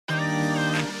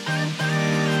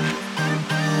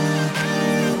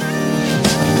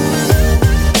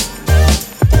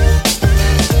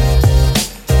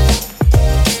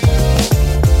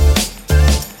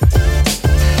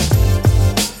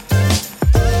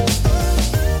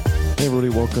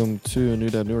everybody. Welcome to New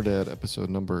Dad, Newer Dad, episode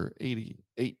number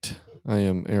 88. I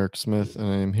am Eric Smith, and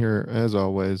I am here, as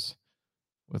always,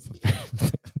 with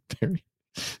a very,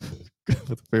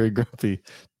 with a very grumpy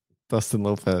Dustin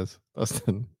Lopez.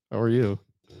 Dustin, how are you?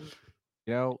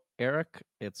 You know, Eric,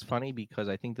 it's funny because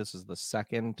I think this is the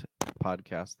second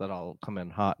podcast that I'll come in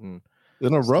hot and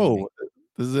In a steaming. row.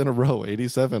 This is in a row.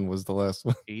 87 was the last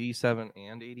one. 87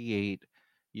 and 88.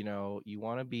 You know, you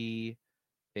want to be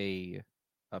a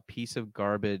piece of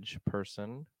garbage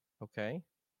person, okay? I'm Me?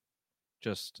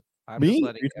 just Are letting you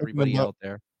talking everybody about- out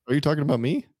there. Are you talking about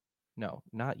me? No,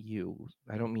 not you.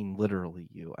 I don't mean literally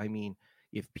you. I mean,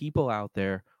 if people out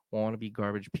there want to be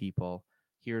garbage people,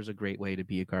 here's a great way to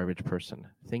be a garbage person.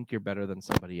 Think you're better than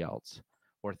somebody else,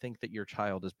 or think that your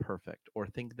child is perfect, or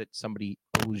think that somebody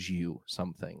owes you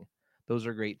something. Those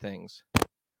are great things.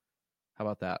 How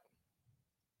about that?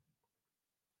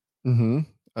 Mm-hmm.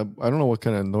 I don't know what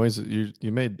kind of noise you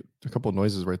made. A couple of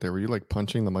noises right there. Were you like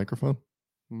punching the microphone?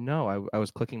 No, I was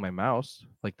clicking my mouse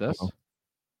like this. Oh.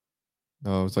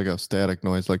 No, it was like a static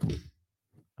noise. Like,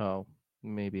 Oh,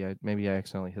 maybe I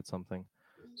accidentally hit something.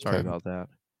 Sorry Okay. about that.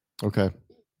 Okay.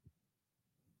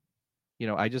 You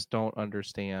know, I just don't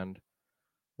understand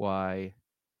why.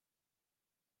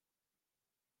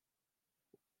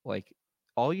 Like,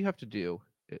 all you have to do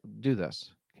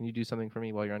this. Can you do something for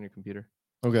me while you're on your computer?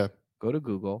 Okay. Go to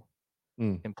Google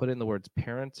Mm. and put in the words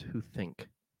parents who think,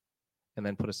 and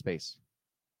then put a space.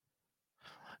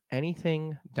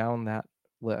 Anything down that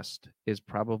list is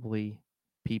probably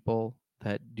people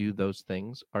that do those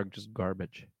things are just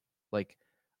garbage. Like,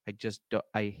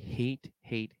 I hate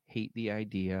the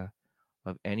idea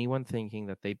of anyone thinking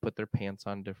that they put their pants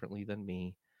on differently than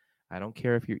me. I don't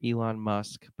care if you're Elon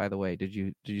Musk. By the way, did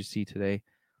you see today?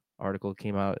 Article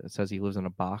came out. It says he lives in a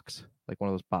box, like one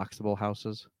of those boxable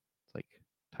houses. It's like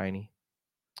tiny.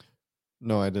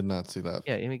 No, I did not see that.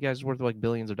 Yeah, I mean, guy's worth like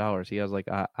billions of dollars. He has like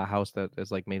a house that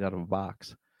is like made out of a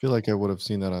box. I feel like I would have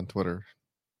seen that on Twitter.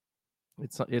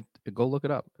 Go look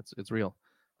it up. It's real.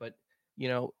 But you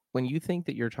know, when you think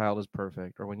that your child is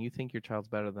perfect, or when you think your child's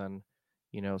better than,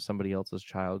 you know, somebody else's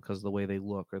child because of the way they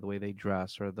look or the way they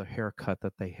dress or the haircut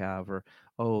that they have, or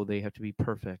oh, they have to be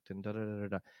perfect and da da da da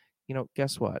da. You know,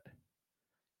 guess what?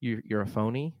 You're a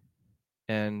phony,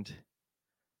 and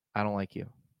I don't like you.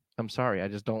 I'm sorry. I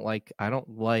don't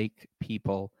like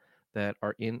people that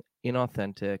are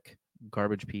inauthentic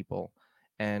garbage people.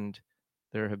 And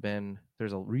there's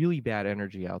a really bad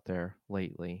energy out there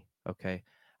lately. Okay.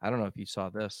 I don't know if you saw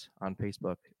this on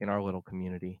Facebook in our little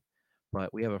community,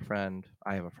 but we have a friend.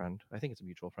 I have a friend. I think it's a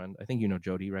mutual friend. I think you know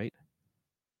Jody, right?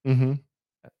 Mm-hmm.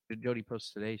 Jody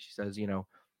posts today. She says, you know,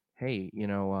 hey, you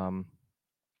know,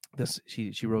 this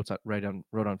she wrote on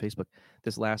Facebook.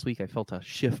 This last week I felt a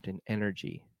shift in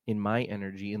energy, in my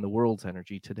energy, in the world's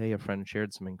energy. Today a friend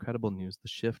shared some incredible news. The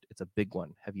shift, it's a big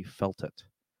one. Have you felt it?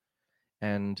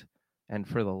 And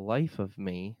for the life of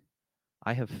me,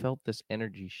 I have felt this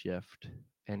energy shift,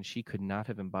 and she could not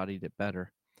have embodied it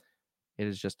better. It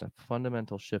is just a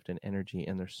fundamental shift in energy,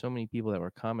 and there's so many people that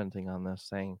were commenting on this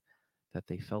saying that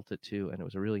they felt it too, and it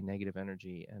was a really negative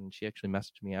energy. And she actually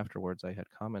messaged me afterwards. I had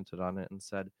commented on it and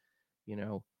said, you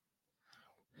know,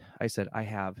 I said, I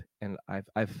have, and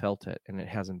I've felt it, and it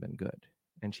hasn't been good.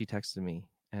 And she texted me,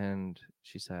 and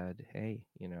she said, hey,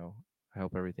 you know, I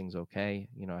hope everything's okay.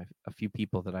 You know, a few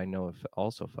people that I know have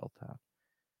also felt that.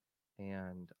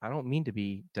 And I don't mean to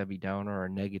be Debbie Downer or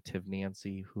negative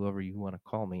Nancy, whoever you want to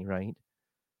call me, right?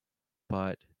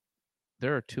 But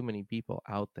there are too many people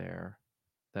out there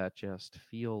that just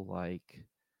feel like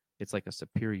it's like a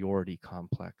superiority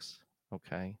complex,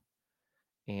 okay?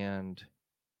 And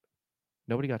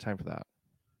nobody got time for that.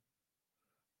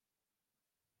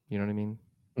 You know what I mean?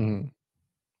 Mm-hmm.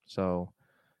 So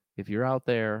if you're out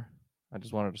there, I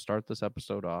just wanted to start this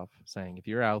episode off saying, if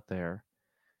you're out there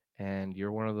and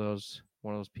you're one of those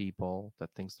people that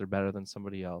thinks they're better than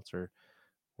somebody else,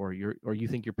 or you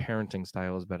think your parenting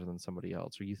style is better than somebody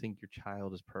else, or you think your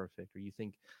child is perfect, or you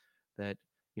think that,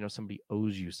 you know, somebody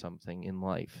owes you something in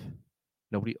life.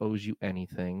 Nobody owes you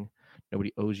anything.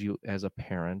 Nobody owes you as a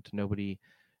parent. Nobody,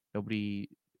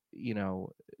 you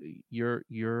know,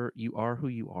 you are who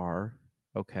you are,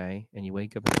 okay? And you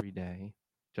wake up every day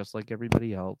just like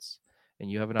everybody else, and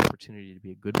you have an opportunity to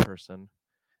be a good person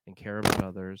and care about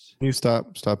others. Can you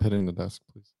stop hitting the desk,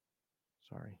 please?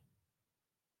 Sorry.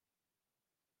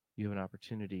 You have an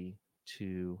opportunity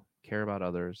to care about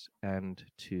others and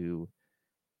to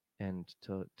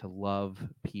love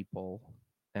people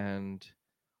and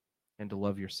to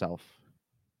love yourself.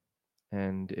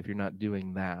 And if you're not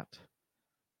doing that,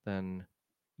 then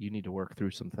you need to work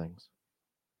through some things.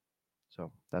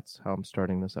 So that's how I'm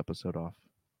starting this episode off.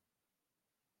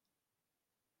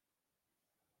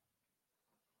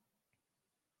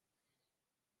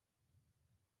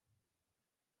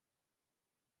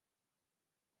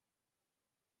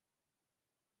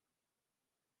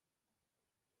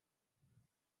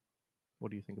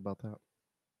 What do you think about that?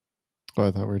 Oh,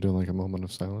 I thought we were doing like a moment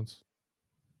of silence.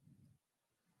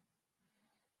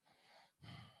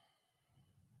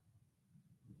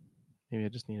 Maybe I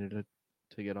just needed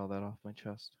to get all that off my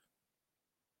chest.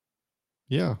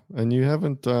 Yeah, and you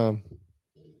haven't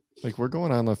like we're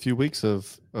going on a few weeks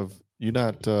of you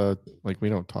not like we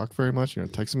don't talk very much. You're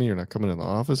not texting me. You're not coming in the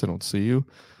office. I don't see you.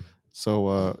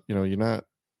 So you're not.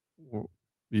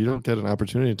 You don't get an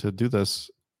opportunity to do this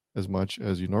as much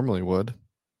as you normally would.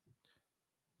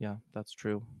 Yeah, that's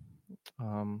true.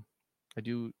 I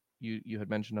do. You had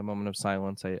mentioned a moment of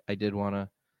silence. I did want to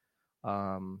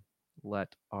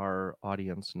let our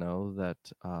audience know that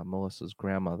Melissa's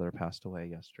grandmother passed away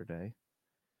yesterday,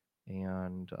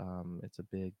 and it's a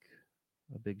big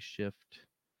shift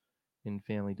in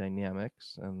family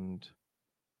dynamics. And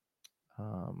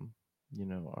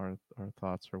our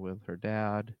thoughts are with her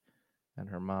dad and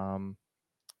her mom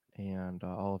and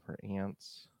all of her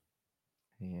aunts.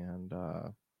 And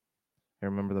I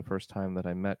remember the first time that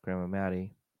I met Grandma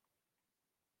Maddie.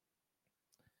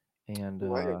 And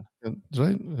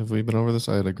Have we been over this?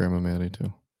 I had a Grandma Maddie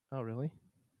too. oh, really?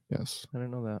 Yes. I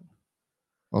didn't know that.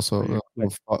 Also,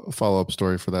 a follow up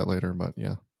story for that later. But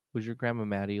yeah. Was your Grandma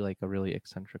Maddie like a really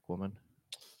eccentric woman?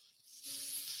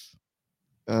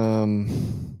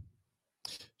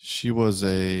 She was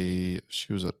a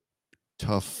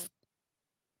tough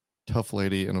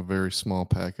lady in a very small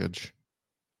package.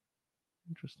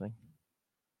 Interesting.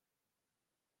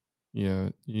 Yeah,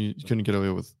 you couldn't get away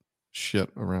with shit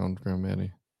around Grandma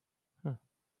Maddie. Huh.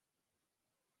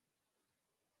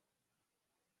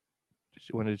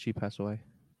 When did she pass away?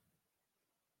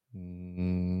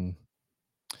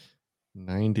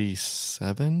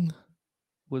 97.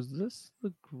 Was this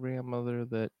the grandmother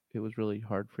that it was really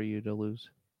hard for you to lose?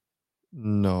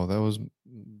 No, that was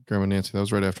Grandma Nancy. That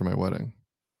was right after my wedding.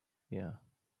 Yeah.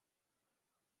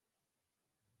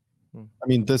 I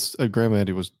mean, this Grandma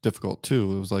Maddie was difficult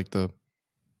too. It was like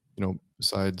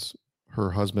besides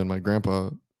her husband, my grandpa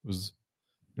was,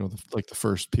 like the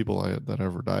first people that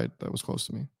ever died that was close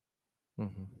to me.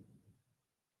 Mm-hmm.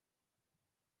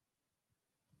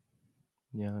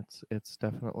 Yeah, it's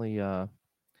definitely a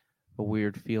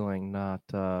weird feeling not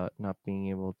being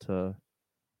able to,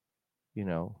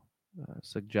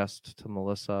 suggest to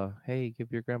Melissa, hey,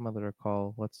 give your grandmother a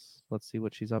call. Let's see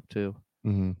what she's up to.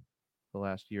 Mm-hmm. The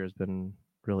last year has been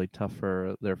really tough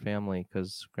for their family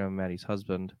because Grandma Maddie's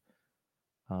husband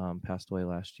passed away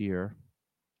last year.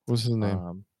 What was his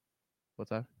name?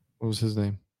 What's that? What was his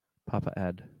name? Papa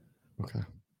Ed. Okay.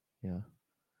 Yeah.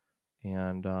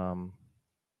 And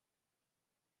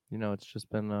it's just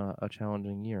been a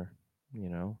challenging year,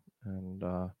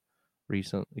 and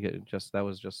recently, that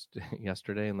was just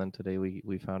yesterday, and then today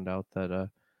we found out that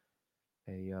a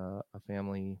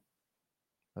family,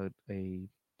 a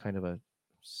kind of a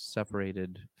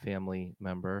separated family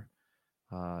member,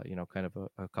 kind of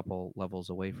a couple levels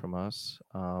away from us,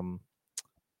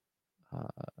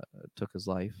 took his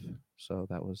life. So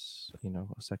that was,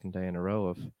 a second day in a row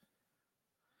of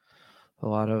a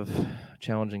lot of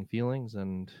challenging feelings,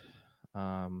 and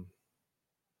kind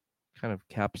of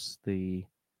caps the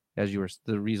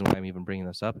reason why I'm even bringing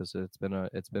this up is it's been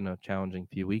a challenging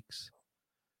few weeks.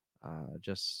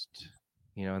 Just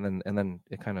and then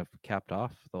it kind of capped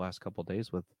off the last couple of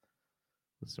days with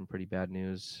some pretty bad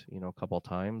news, a couple of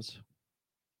times.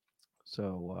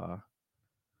 So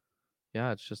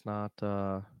yeah, it's just not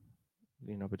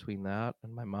between that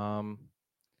and my mom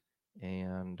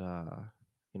and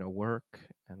work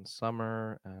and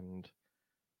summer and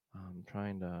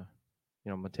trying to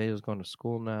Mateo's going to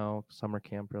school now, summer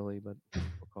camp really, but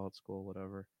we'll call it school,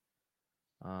 whatever.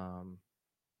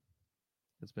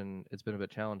 It's been a bit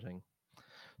challenging.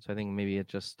 So I think maybe it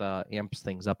just amps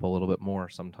things up a little bit more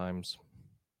sometimes.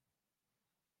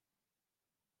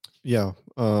 Yeah.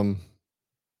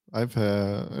 I've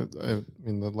had, I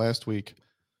mean, the last week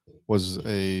was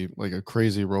a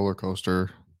crazy roller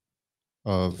coaster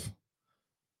of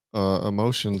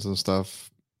emotions and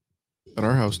stuff in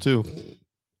our house too.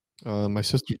 My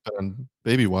sister's been on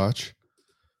baby watch.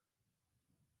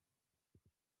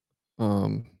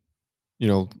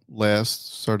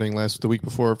 Starting the week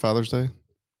before Father's Day.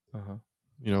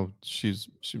 She's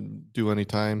due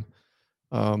anytime.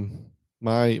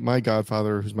 My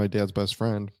godfather, who's my dad's best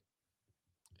friend,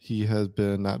 he has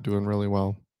been not doing really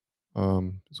well.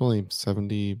 He's only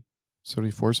 70,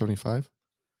 74, 75.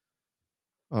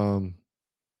 Um,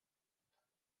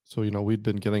 so we'd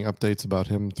been getting updates about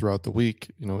him throughout the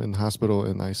week. In the hospital,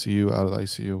 in ICU, out of the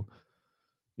ICU.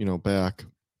 Back.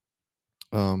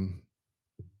 Um,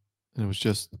 and it was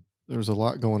just there was a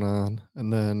lot going on,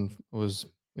 and then we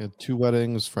had two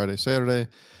weddings Friday, Saturday,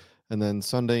 and then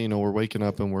Sunday. We're waking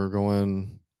up and we're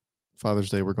going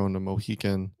Father's Day. We're going to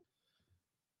Mohican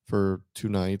for 2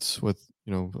 nights with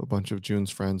a bunch of June's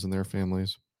friends and their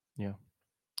families. Yeah.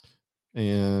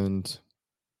 And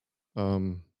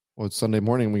Sunday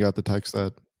morning we got the text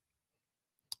that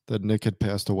Nick had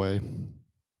passed away.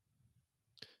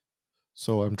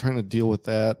 So I'm trying to deal with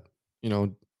that,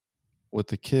 with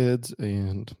the kids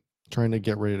and trying to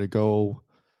get ready to go.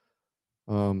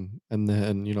 And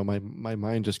then my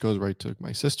mind just goes right to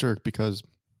my sister because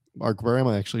our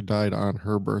grandma actually died on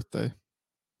her birthday.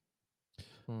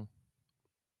 Hmm.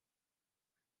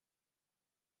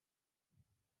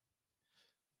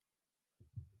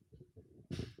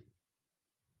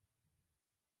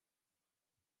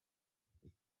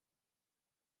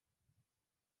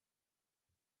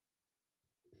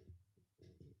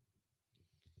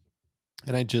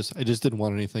 And I just didn't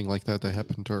want anything like that to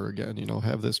happen to her again.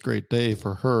 Have this great day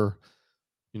for her,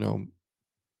 you know,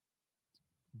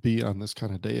 be on this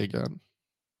kind of day again.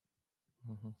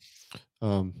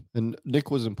 And Nick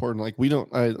was important. Like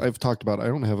I've talked about, I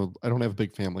don't have a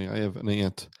big family. I have an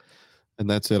aunt and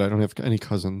that's it. I don't have any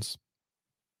cousins.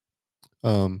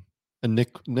 And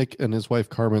Nick and his wife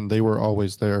Carmen, they were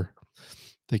always there.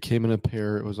 They came in a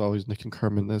pair. It was always Nick and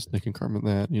Carmen this, Nick and Carmen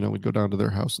that. We'd go down to their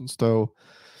house in Stowe.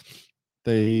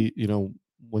 They,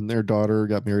 when their daughter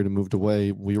got married and moved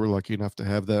away, we were lucky enough to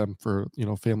have them for,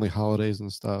 family holidays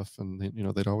and stuff. And they,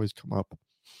 they'd always come up.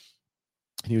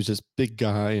 He was just big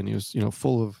guy and he was,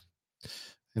 full of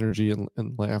energy and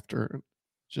laughter.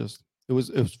 Just it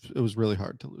was really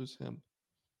hard to lose him.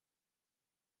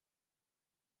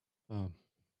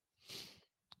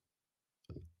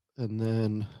 And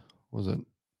then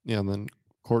and then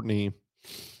Courtney,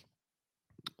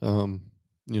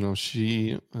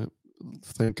 she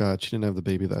thank God she didn't have the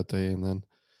baby that day. And then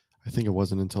I think it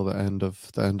wasn't until the end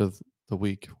of the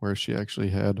week where she actually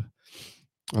had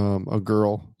a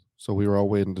girl. So we were all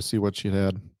waiting to see what she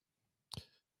had.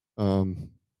 And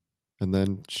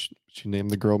then she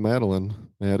named the girl Maddie,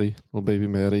 little baby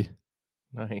Maddie.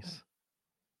 Nice.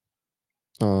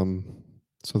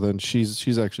 So then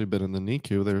she's actually been in the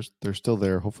NICU. They're still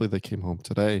there. Hopefully they came home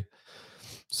today.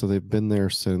 So they've been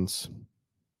there since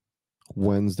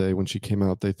Wednesday. When she came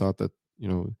out, they thought that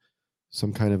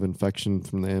some kind of infection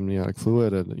from the amniotic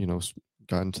fluid had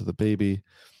gotten to the baby.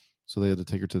 So they had to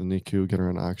take her to the NICU, get her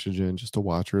on oxygen just to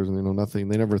watch her. And nothing.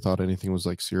 They never thought anything was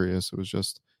like serious. It was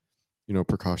just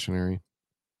precautionary.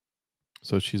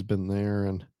 So she's been there,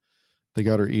 and they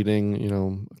got her eating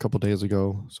a couple days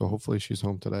ago. So hopefully she's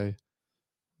home today.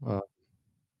 And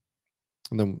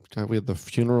then we had the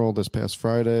funeral this past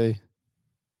Friday.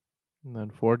 And then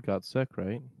Ford got sick,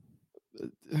 right?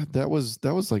 That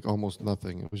was like almost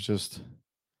nothing. It was just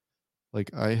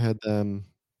like I had them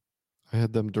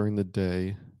during the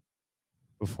day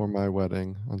before my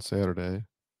wedding on Saturday.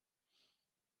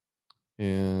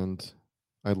 And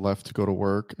I left to go to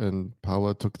work, and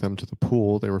Paula took them to the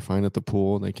pool. They were fine at the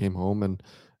pool, and they came home, and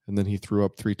then he threw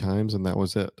up 3 times, and that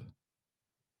was it.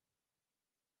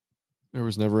 There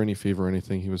was never any fever or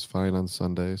anything. He was fine on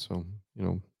Sunday, so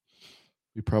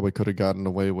we probably could have gotten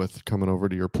away with coming over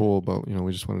to your pool, but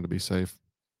we just wanted to be safe.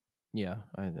 Yeah,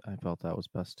 I felt that was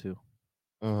best too.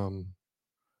 But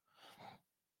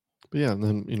yeah, and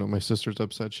then my sister's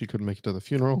upset she couldn't make it to the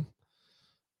funeral.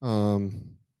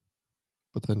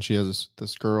 But then she has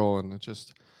this girl, and it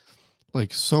just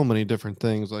like so many different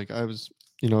things. Like I was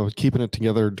keeping it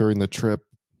together during the trip.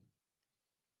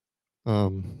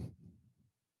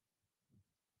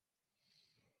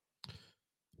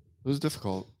 It was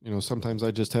difficult. Sometimes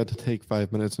I just had to take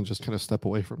 5 minutes and just kind of step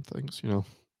away from things. I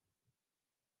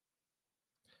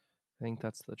think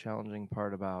that's the challenging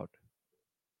part about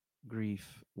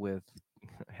grief with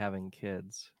having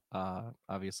kids.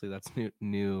 Obviously, that's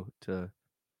new to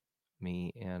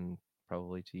me and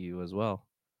probably to you as well.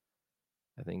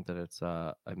 I think that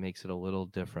it makes it a little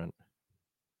different,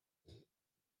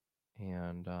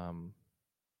 and I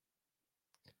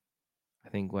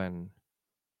think when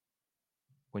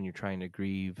you're trying to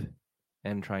grieve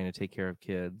and trying to take care of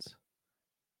kids,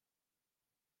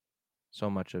 so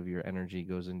much of your energy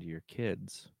goes into your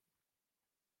kids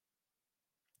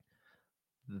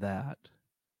that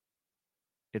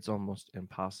it's almost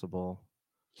impossible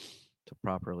to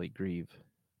properly grieve.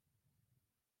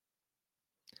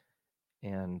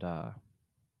 And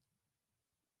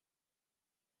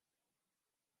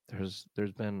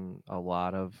there's been a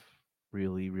lot of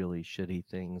really, really shitty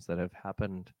things that have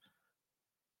happened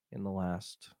in the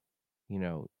last,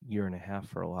 year and a half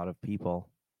for a lot of people.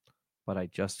 But I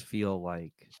just feel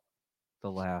like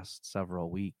the last several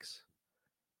weeks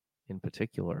in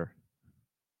particular,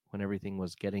 when everything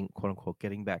was getting, quote unquote,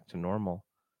 getting back to normal,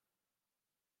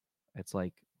 it's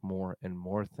like more and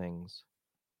more things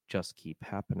just keep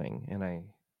happening. And I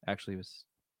actually was,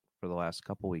 for the last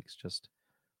couple weeks, just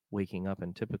waking up,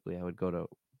 and typically I would go to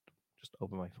just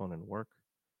open my phone and work.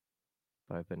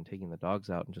 But I've been taking the dogs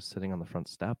out and just sitting on the front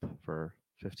step for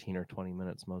 15 or 20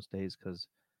 minutes most days, because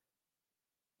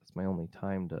that's my only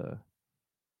time to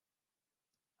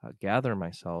gather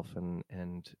myself and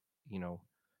you know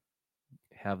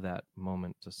have that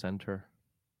moment to center.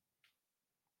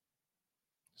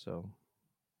 So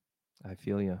I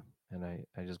feel you, and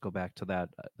I just go back to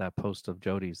that post of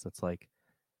Jody's. That's like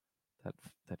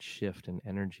that shift in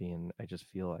energy, and I just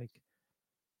feel like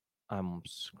I'm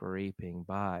scraping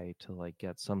by to like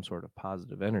get some sort of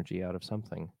positive energy out of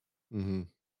something. Mm-hmm.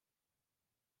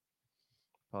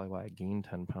 Probably why I gained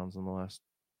 10 pounds in the last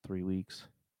 3 weeks.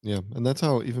 Yeah, and that's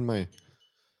how even my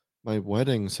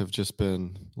weddings have just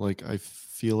been like I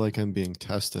feel like I'm being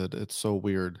tested. It's so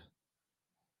weird.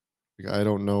 Like I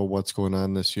don't know what's going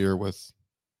on this year with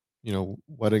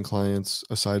wedding clients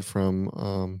aside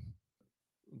from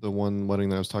the one wedding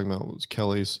that I was talking about was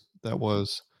Kelly's. That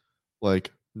was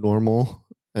like normal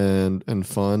and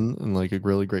fun and like a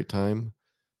really great time.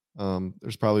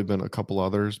 There's probably been a couple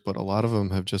others, but a lot of them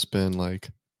have just been like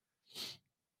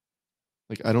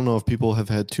I don't know if people have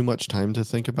had too much time to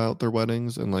think about their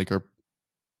weddings and like are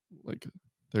like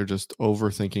they're just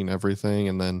overthinking everything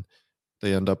and then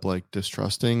they end up like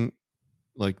distrusting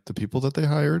like the people that they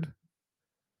hired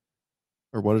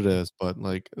or what it is, but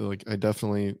like I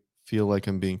definitely feel like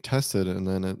I'm being tested and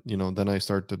then then I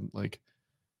start to like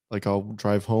I'll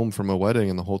drive home from a wedding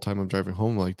and the whole time I'm driving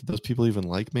home like do those people even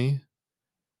like me?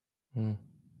 Mm.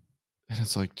 And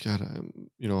it's like god, I'm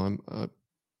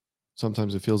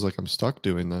sometimes it feels like I'm stuck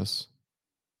doing this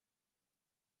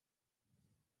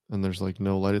and there's like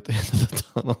no light at the end of the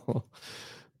tunnel.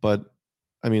 But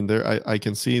I mean, I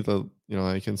can see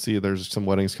I can see there's some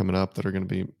weddings coming up that are going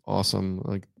to be awesome.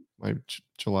 Like my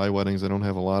July weddings, I don't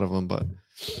have a lot of them, but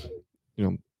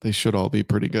they should all be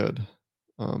pretty good.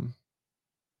 Um,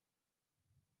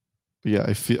 but yeah,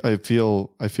 I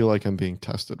feel like I'm being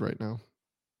tested right now.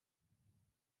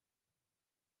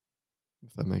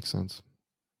 If that makes sense.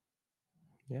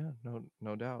 Yeah,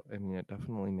 no doubt. I mean, it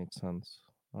definitely makes sense.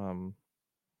 Um,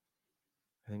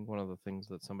 I think one of the things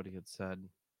that somebody had said,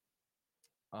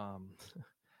 um,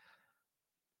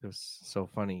 it was so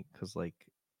funny because like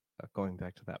going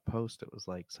back to that post, it was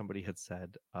like somebody had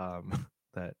said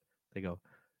that they go,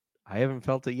 I haven't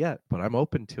felt it yet, but I'm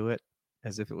open to it,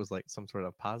 as if it was like some sort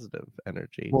of positive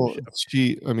energy Well,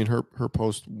 shift. I mean, her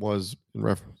post was in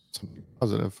reference to something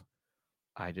positive.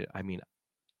 I mean,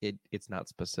 it's not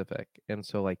specific, and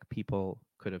so like people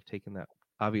could have taken that.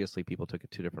 Obviously, people took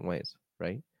it two different ways,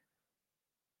 right?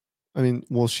 I mean,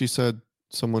 well, she said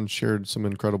someone shared some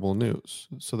incredible news,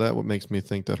 so that what makes me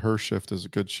think that her shift is a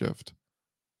good shift.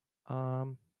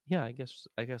 Yeah, I guess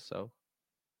so.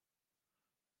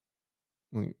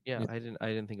 Yeah, Yeah, I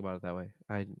didn't think about it that way.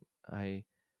 I I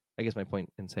guess my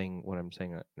point in saying what I'm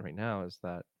saying right now is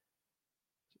that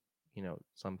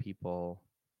some people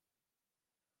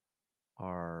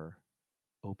are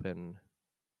open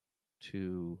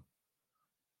to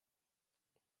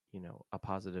a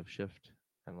positive shift,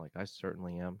 and like I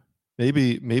certainly am.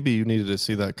 maybe you needed to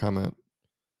see that comment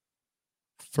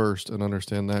first and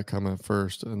understand that comment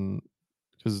first, and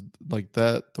because like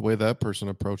that, the way that person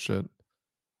approached it,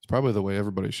 it's probably the way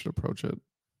everybody should approach it,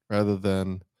 rather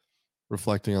than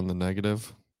reflecting on the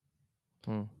negative,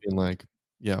 Hmm. being like,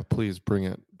 "Yeah, please bring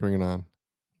it on."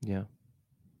 Yeah.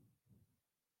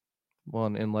 Well,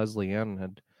 and Leslie Ann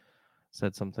had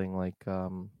said something like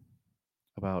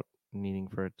about needing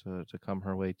for it to come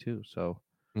her way too. So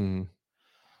Mm,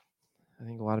 I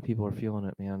think a lot of people are feeling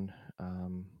it, man.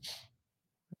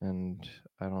 And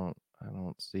I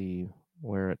don't see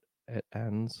where it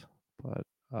ends, but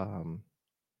um,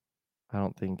 I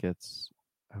don't think it's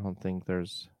I don't think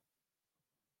there's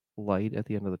light at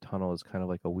the end of the tunnel. Is kind of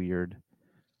like a weird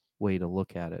way to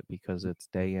look at it, because it's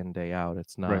day in, day out.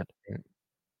 It's right, not, right.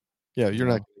 Yeah, you you're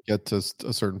not know, going to get to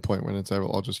a certain point when it's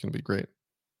all just going to be great.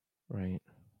 right.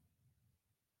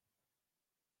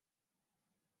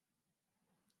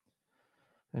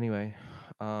 Anyway,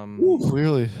 Ooh,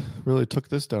 we really took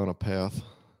this down a path.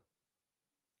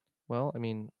 well, I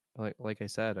mean, like I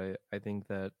said, I think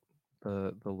that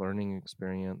the learning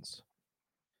experience,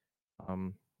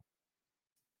 um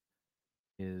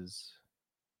is,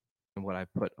 and what I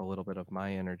put a little bit of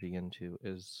my energy into,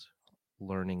 is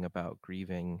learning about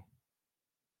grieving.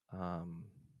 And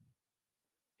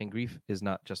grief is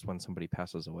not just when somebody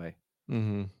passes away.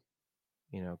 Mm-hmm.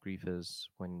 Grief is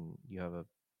when you have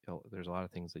there's a lot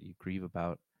of things that you grieve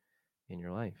about in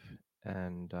your life,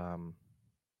 and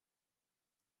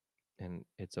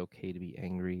it's okay to be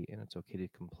angry, and it's okay to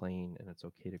complain, and it's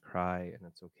okay to cry, and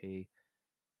it's okay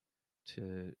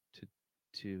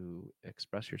to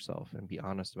express yourself and be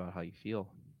honest about how you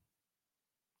feel.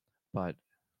 But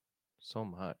so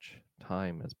much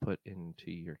time is put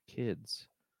into your kids,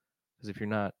 because if you're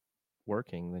not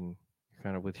working, then you're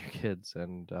kind of with your kids,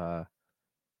 and I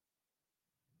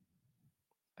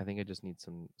think I just need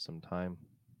some time,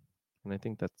 and I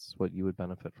think that's what you would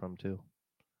benefit from too,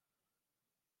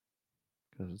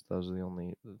 because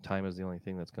time is the only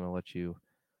thing that's going to let you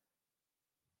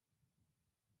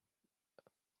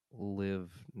live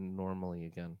normally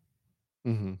again.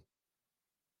 Mm-hmm.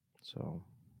 So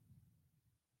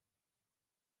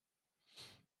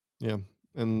Yeah.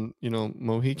 And,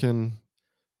 Mohican,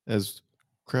 as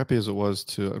crappy as it was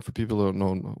for people who don't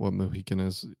know what Mohican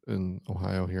is in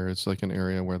Ohio here, it's like an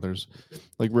area where there's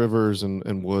like rivers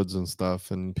and woods and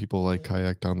stuff, and people like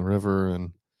kayak down the river.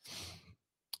 And,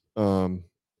 I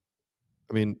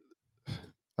mean,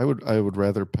 I would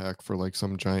rather pack for like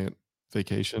some giant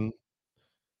vacation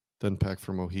than pack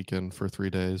for Mohican for 3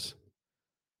 days.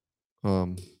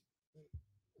 But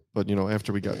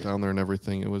after we got down there and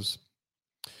everything, it was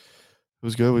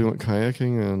good. We went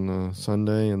kayaking on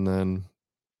Sunday, and then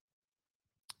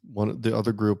the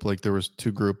other group, like there was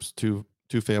two groups, two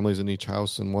families in each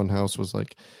house, and one house was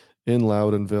like in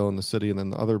Loudonville in the city, and then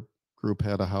the other group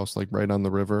had a house like right on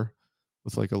the river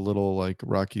with like a little like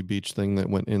rocky beach thing that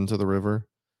went into the river.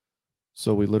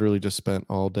 So we literally just spent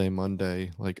all day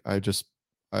Monday. Like I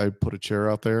put a chair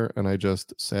out there and I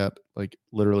just sat like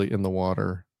literally in the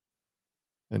water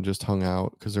and just hung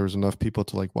out, because there was enough people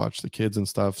to like watch the kids and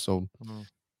stuff. So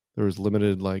there was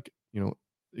limited like,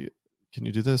 can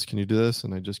you do this? Can you do this?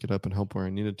 And I just get up and help where I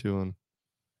needed to.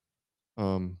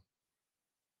 And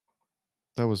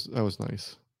that was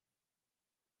nice.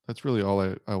 That's really all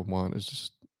I want, is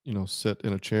just, sit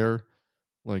in a chair,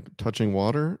 like touching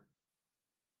water,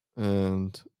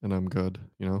 and I'm good,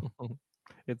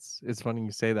 It's funny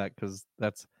you say that, because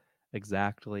that's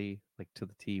exactly like to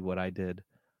the T what I did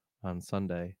on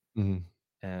Sunday. Mm-hmm.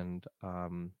 And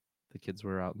the kids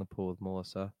were out in the pool with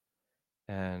Melissa,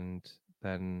 and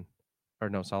then, or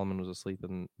no, Solomon was asleep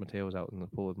and Mateo was out in the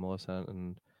pool with Melissa,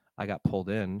 and I got pulled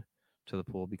in to the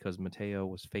pool because Mateo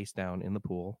was face down in the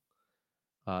pool,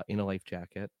 in a life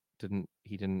jacket.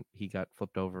 He got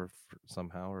flipped over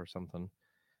somehow or something,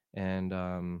 and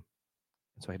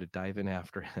so I had to dive in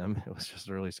after him. It was just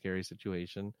a really scary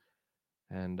situation,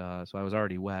 and so I was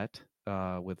already wet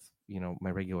with my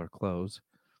regular clothes,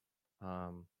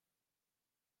 and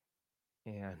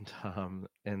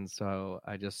so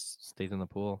I just stayed in the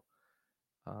pool,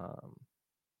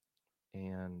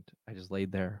 and I just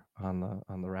laid there on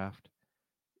the raft.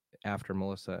 After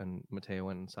Melissa and Mateo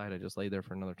went inside, I just laid there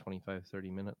for another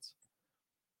 25-30 minutes,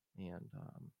 and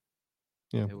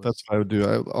yeah, that's what I would do.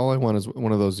 All I want is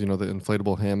one of those, the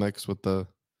inflatable hammocks with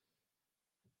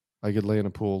I could lay in a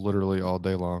pool literally all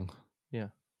day long. Yeah.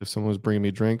 If someone was bringing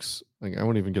me drinks, like I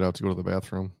wouldn't even get out to go to the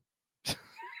bathroom.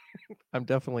 I'm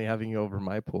definitely having you over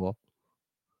my pool.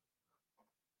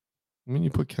 I mean,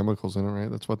 you put chemicals in it, right?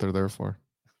 That's what they're there for.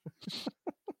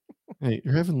 Hey,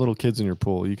 you're having little kids in your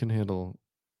pool. You can handle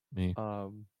me.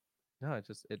 No,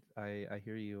 I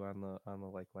hear you on the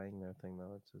like laying there thing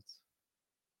though. It's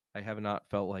I have not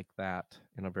felt like that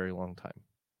in a very long time.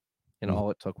 And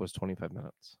all it took was 25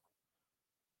 minutes.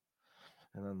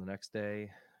 And then the next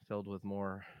day filled with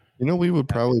more. We would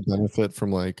probably benefit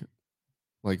from like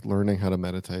learning how to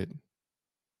meditate,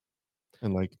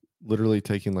 and like literally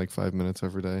taking like 5 minutes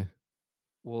every day.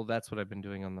 Well, that's what I've been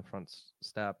doing on the front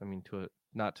step. I mean,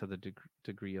 not to the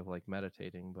degree of like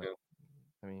meditating, but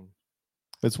I mean,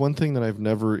 it's one thing that I've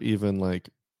never even like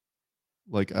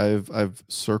I've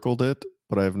circled it,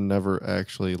 but I've never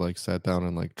actually like sat down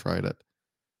and like tried it.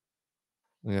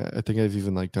 Yeah, I think I've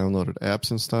even like downloaded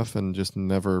apps and stuff and just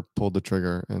never pulled the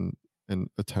trigger and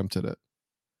attempted it.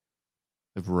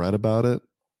 I've read about it.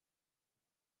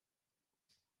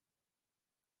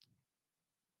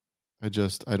 I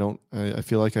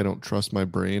feel like I don't trust my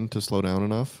brain to slow down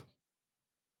enough.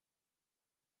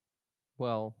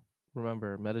 Well,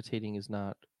 remember, meditating is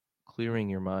not clearing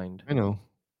your mind. I know.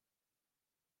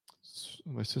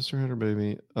 My sister had her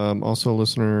baby. Also a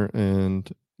listener, and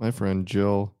my friend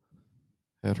Jill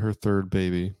had her third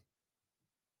baby.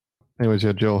 Anyways,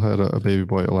 yeah, Jill had a baby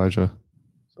boy, Elijah.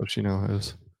 So she now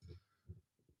has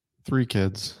 3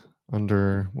 kids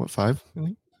under, what, 5, I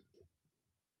think?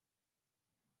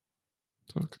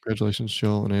 So congratulations,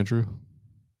 Jill and Andrew.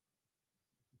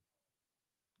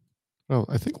 Oh,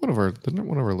 I think didn't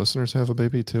one of our listeners have a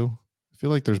baby too? I feel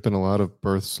like there's been a lot of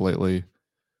births lately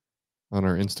on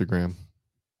our Instagram.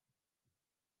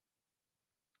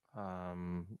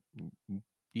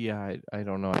 Yeah, I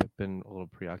don't know. I've been a little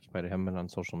preoccupied. I haven't been on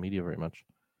social media very much.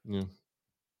 Yeah.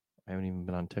 I haven't even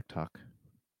been on TikTok.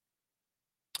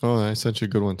 Oh, I sent you a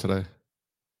good one today.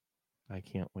 I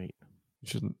can't wait. You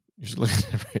should look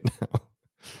at it right now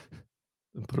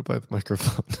and put it by the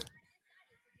microphone.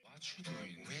 What you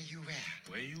doing? Where you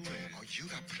at? Where you at? Oh, you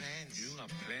got plans. You got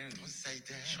plans. Don't say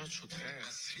that. Shut your trap.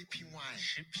 A sleepy wine.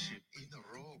 Ship. In a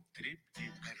row. Drip.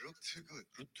 I look too good.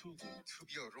 Look too good. To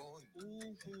be alone.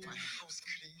 Ooh. My house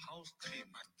clean. House clean.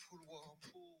 My pool warm.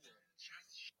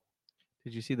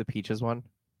 Did you see the Peaches one?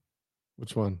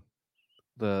 Which one?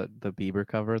 The Bieber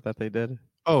cover that they did?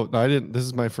 Oh, no, I didn't. This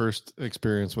is my first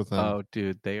experience with them. Oh,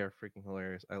 dude, they are freaking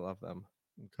hilarious. I love them.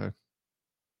 Okay.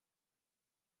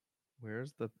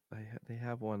 Where's they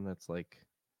have one that's like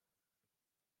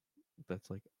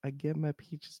I get my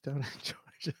peaches down in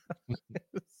Georgia.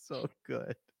 It's so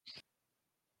good.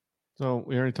 So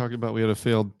we already talked about we had a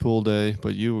failed pool day,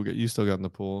 but you still got in the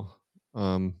pool.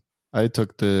 I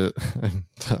took the.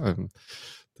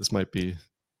 This might be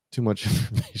too much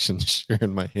information to share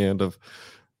in my hand of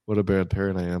what a bad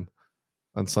parent I am.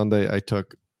 On Sunday, I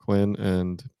took Quinn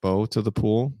and Bo to the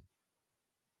pool.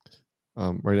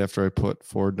 Right after I put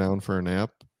Ford down for a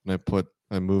nap, and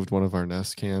I moved one of our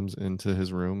Nest cams into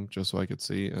his room just so I could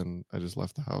see, and I just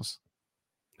left the house.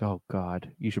 Oh God,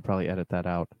 you should probably edit that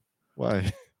out.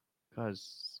 Why?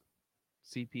 Because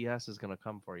CPS is gonna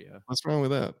come for you. What's wrong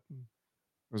with that?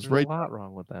 There's a lot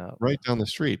wrong with that. Right down the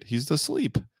street. He's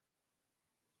asleep.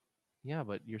 Yeah,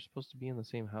 but you're supposed to be in the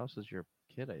same house as your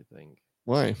kid, I think.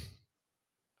 Why?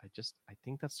 I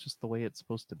think that's just the way it's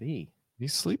supposed to be.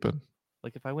 He's sleeping.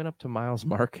 Like if I went up to Miles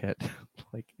Market,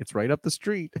 like it's right up the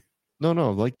street. No,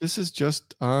 like this is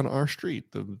just on our street.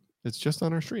 It's just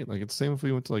on our street. Like it's the same if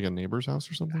we went to like a neighbor's house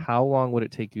or something. How long would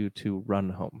it take you to run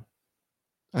home?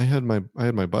 I had my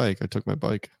bike. I took my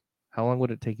bike. How long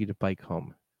would it take you to bike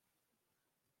home?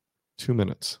 2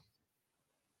 minutes.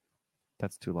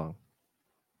 That's too long.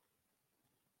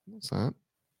 What's that?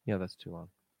 Yeah, that's too long.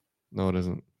 No, it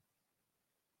isn't.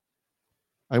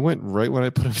 I went right when I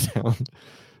put him down.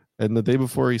 And the day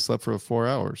before he slept for 4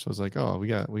 hours. So I was like, oh, we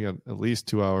got at least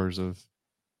 2 hours of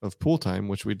pool time,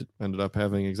 which we ended up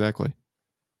having exactly.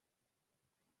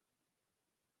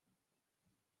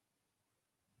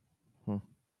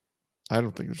 I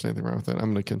don't think there's anything wrong with that.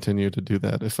 I'm going to continue to do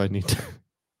that if I need to. I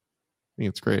think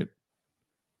it's great.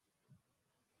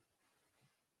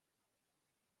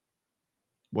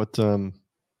 What did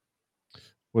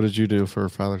you do for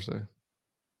Father's Day?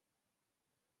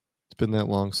 It's been that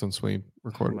long since we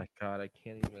recorded. Oh my God, I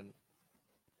can't even.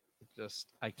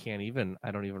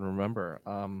 I don't even remember.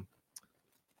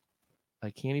 I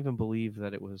can't even believe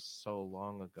that it was so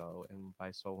long ago, and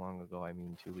by so long ago, I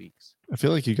mean 2 weeks. I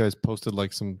feel like you guys posted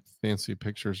like some fancy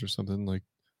pictures or something like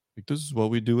this is what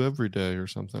we do every day or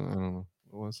something. I don't know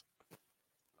what it was.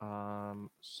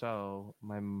 So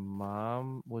my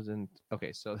mom was in.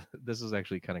 Okay, so this is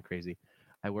actually kind of crazy.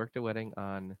 I worked a wedding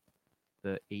on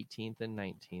the 18th and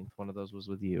 19th. One of those was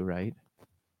with you, right?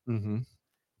 Mm-hmm.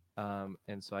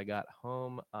 And so I got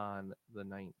home on the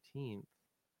 19th,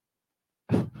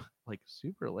 like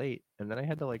super late, and then I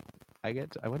had to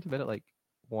I went to bed at like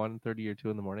 1:30 or 2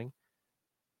 in the morning,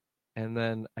 and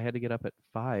then I had to get up at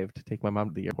 5 to take my mom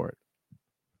to the airport.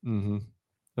 Mm-hmm. And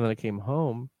then I came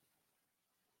home,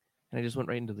 and I just went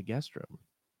right into the guest room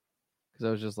because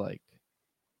I was just like,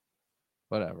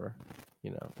 whatever,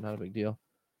 not a big deal.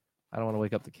 I don't want to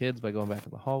wake up the kids by going back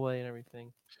in the hallway and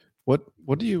everything. What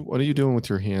are you doing with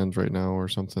your hand right now or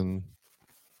something?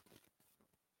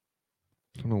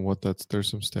 I don't know what there's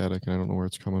some static and I don't know where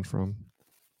it's coming from.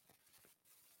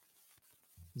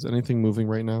 Is anything moving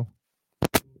right now?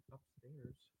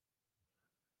 Upstairs.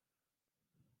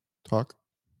 Talk.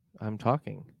 I'm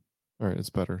talking. All right, it's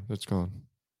better. It's gone.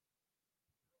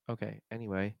 Okay.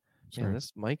 Anyway, Sorry. man,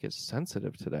 this mic is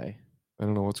sensitive today. I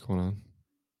don't know what's going on.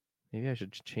 Maybe I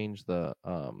should change the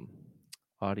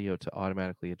audio to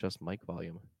automatically adjust mic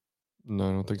volume. No,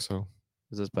 I don't think so.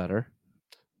 Is this better?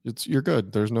 You're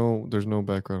good. There's no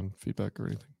background feedback or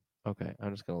anything. Okay,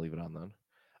 I'm just gonna leave it on then.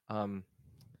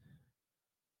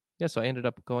 Yeah, so I ended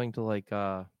up going to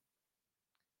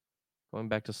going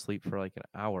back to sleep for like an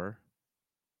hour,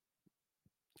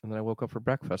 and then I woke up for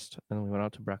breakfast, and then we went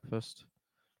out to breakfast,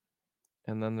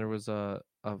 and then there was a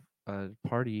a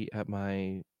party at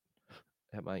my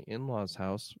in-laws'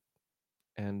 house,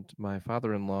 and my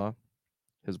father-in-law,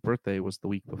 his birthday was the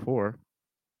week before.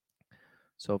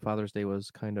 So Father's Day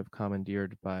was kind of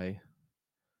commandeered by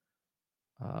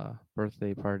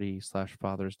birthday party /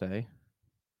 Father's Day.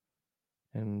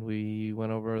 And we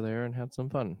went over there and had some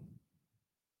fun.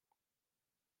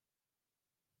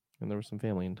 And there was some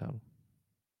family in town.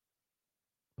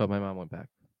 But my mom went back.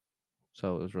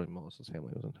 So it was really Melissa's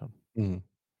family was in town. Mhm.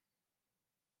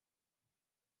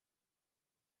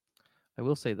 I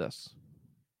will say this.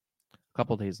 A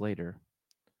couple days later,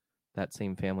 that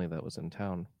same family that was in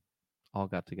town all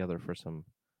got together for some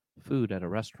food at a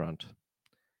restaurant.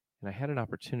 And I had an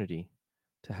opportunity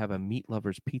to have a meat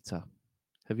lover's pizza.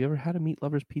 Have you ever had a meat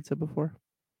lover's pizza before?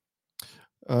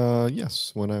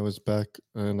 Yes, when I was back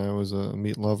and I was a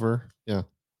meat lover. Yeah.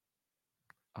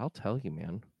 I'll tell you,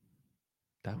 man,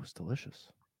 that was delicious.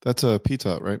 That's a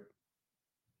Pizza Hut, right?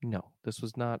 No, this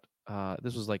was not.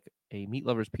 This was like a meat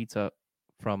lover's pizza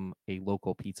from a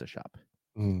local pizza shop.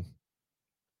 Mm.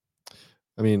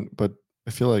 I mean, but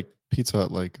I feel like Pizza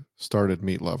Hut like started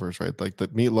meat lovers, right? Like the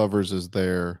meat lovers is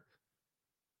their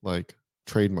like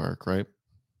trademark, right?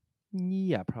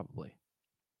 Yeah, probably.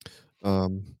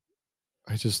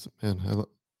 I just man,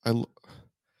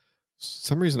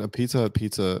 some reason a Pizza Hut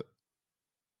pizza,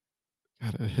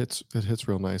 God, it hits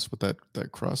real nice with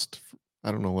that crust.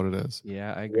 I don't know what it is.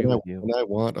 Yeah, I agree with you. When I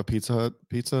want a Pizza Hut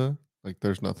pizza, like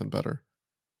there's nothing better.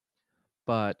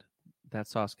 But that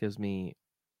sauce gives me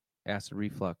acid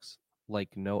reflux like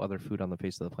no other food on the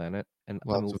face of the planet. And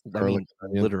Lots of I garlic mean, and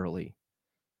onion. literally.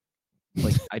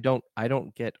 Like I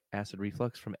don't get acid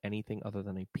reflux from anything other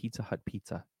than a Pizza Hut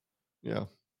pizza. Yeah.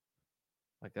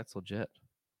 Like that's legit.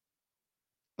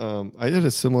 I did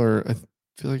a similar.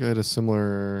 Feel like I had a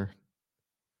similar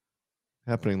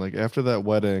happening. Like after that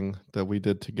wedding that we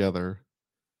did together,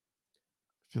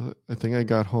 I think I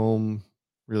got home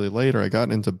really late, or I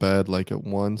got into bed like at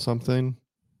 1 something,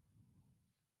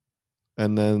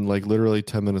 and then like literally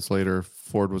 10 minutes later,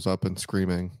 Ford was up and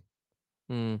screaming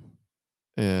Mm.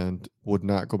 and would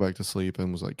not go back to sleep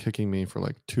and was like kicking me for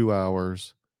like 2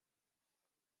 hours.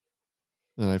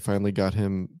 And I finally got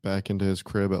him back into his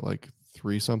crib at like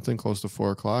 3 something, close to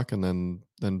 4 o'clock, and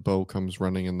then Bo comes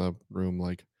running in the room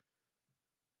like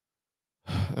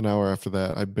an hour after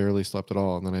that. I barely slept at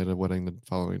all, and then I had a wedding the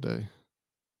following day.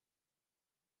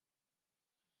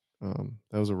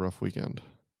 That was a rough weekend.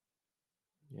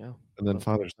 Yeah. And then Sounds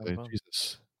Father's like Day, fun.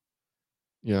 Jesus.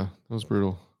 Yeah, that was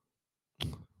brutal.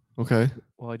 Okay.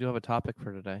 Well, I do have a topic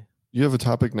for today. You have a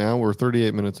topic now? We're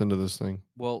 38 minutes into this thing.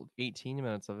 Well, 18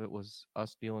 minutes of it was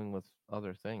us dealing with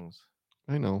other things.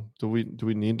 I know. Do we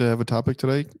need to have a topic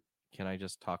today? Can I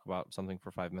just talk about something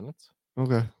for 5 minutes?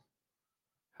 Okay.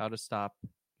 How to stop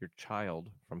your child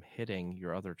from hitting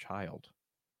your other child.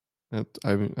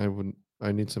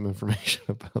 I need some information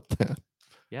about that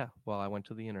Yeah, well, I went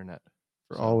to the internet.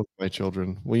 for So all of my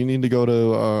children. Well, you need to go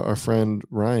to our friend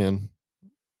Ryan,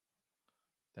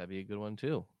 that'd be a good one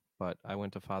too. But I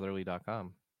went to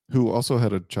fatherly.com. who also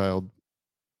had a child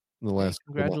in the Hey, last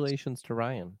couple months. congratulations to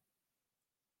Ryan.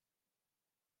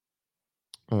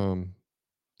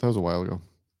 That was a while ago.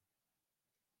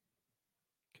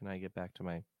 Can I get back to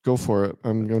my Go for it.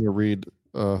 I'm going to read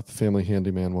Family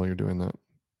Handyman while you're doing that.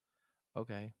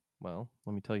 Okay. Well,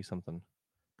 let me tell you something.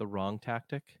 The wrong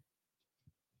tactic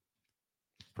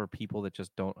for people that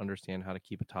just don't understand how to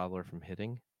keep a toddler from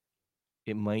hitting,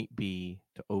 it might be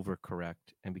to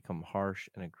overcorrect and become harsh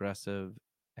and aggressive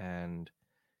and,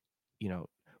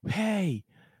 hey,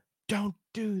 don't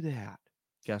do that.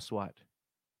 Guess what?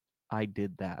 I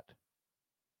did that.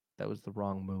 That was the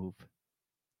wrong move.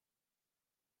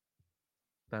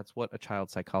 That's what a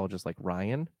child psychologist like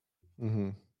Ryan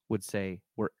would say.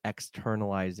 We're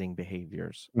externalizing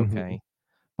behaviors, okay?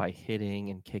 By hitting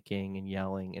and kicking and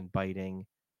yelling and biting.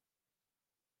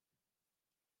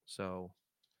 So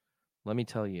let me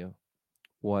tell you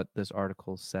what this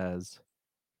article says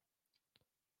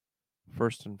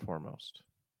first and foremost.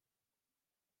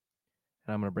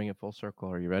 And I'm going to bring it full circle.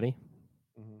 Are you ready?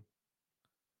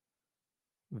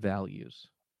 Values.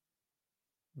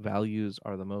 Values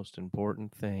are the most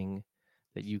important thing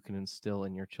that you can instill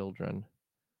in your children.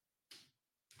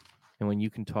 And when you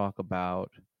can talk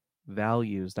about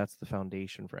values, that's the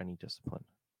foundation for any discipline.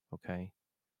 Okay.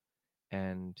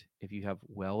 And if you have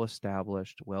well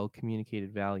established, well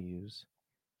communicated values,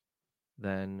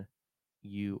 then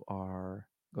you are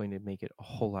going to make it a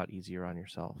whole lot easier on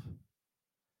yourself.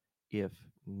 If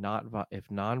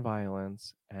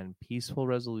nonviolence and peaceful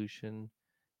resolution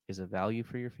is a value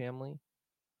for your family,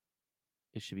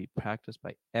 it should be practiced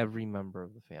by every member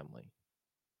of the family.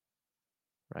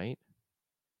 right?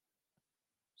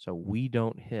 So we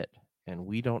don't hit and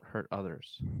we don't hurt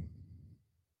others.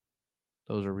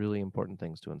 Those are really important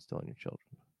things to instill in your children.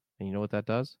 And you know what that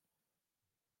does?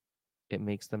 It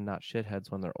makes them not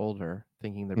shitheads when they're older,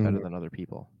 thinking they're better than other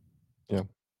people. Yeah.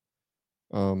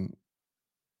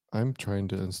 I'm trying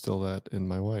to instill that in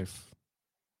my wife.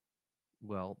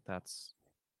 Well, that's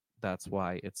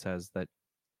why it says that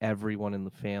everyone in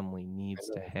the family needs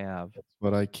to know. have. That's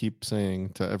what I keep saying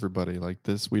to everybody. Like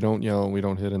this, we don't yell and we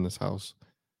don't hit in this house.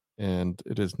 And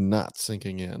it is not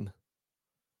sinking in.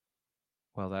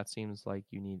 Well, that seems like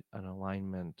you need an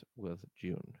alignment with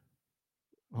June.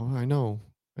 Oh, I know.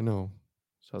 So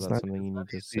It's that's not something you need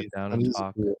to sit it's down not and easy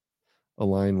talk. to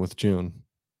align with June.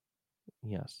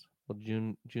 Yes. Well,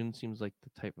 June seems like the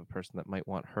type of person that might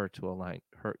want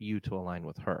you to align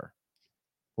with her.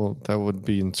 Well, that would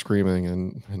be in screaming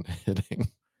and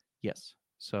hitting. Yes.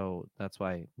 So that's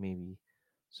why maybe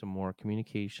some more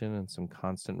communication and some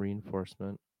constant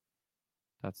reinforcement.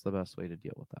 That's the best way to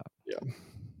deal with that. Yeah.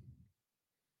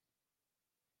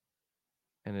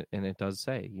 And it does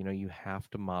say, you have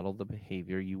to model the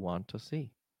behavior you want to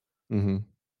see. Mm-hmm.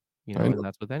 And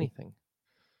that's with anything.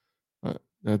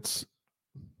 That's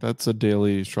a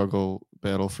daily struggle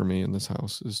battle for me in this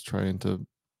house, is trying to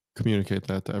communicate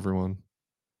that to everyone.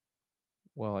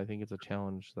 Well, I think it's a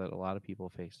challenge that a lot of people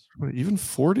face. But even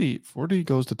 40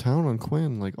 goes to town on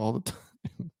Quinn like all the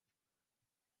time.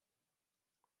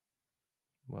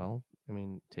 Well, I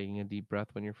mean, taking a deep breath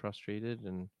when you're frustrated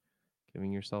and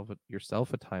giving yourself a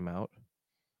timeout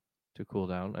to cool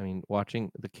down. I mean, watching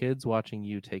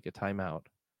you take a timeout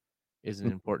is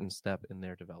an important step in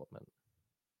their development.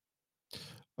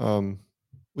 Can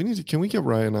we get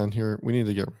Ryan on here? We need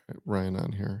to get Ryan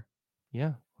on here.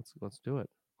 Yeah, let's do it.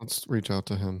 Let's reach out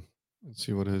to him and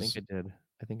see what his. I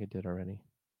think I did already.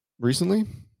 Recently?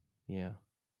 Yeah.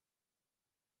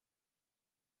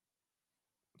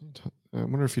 I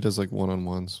wonder if he does like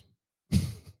one-on-ones.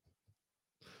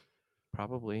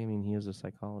 Probably. I mean, he is a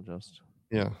psychologist.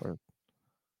 Yeah. Or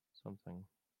something.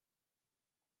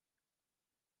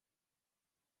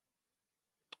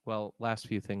 Well, last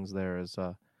few things there is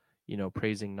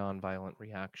praising nonviolent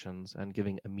reactions and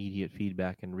giving immediate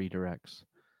feedback and redirects.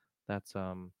 That's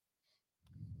I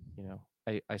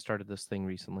started this thing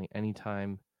recently.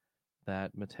 Anytime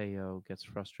that Mateo gets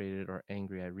frustrated or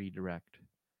angry, I redirect.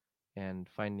 And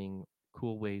finding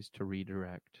cool ways to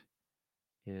redirect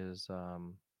is a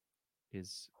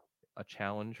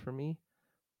challenge for me,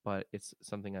 but it's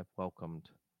something I've welcomed,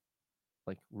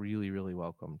 like really, really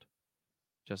welcomed.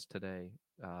 Just today,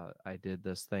 I did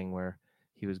this thing where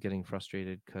he was getting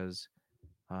frustrated because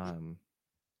I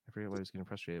forget why he was getting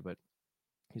frustrated, but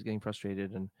he's getting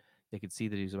frustrated, and they could see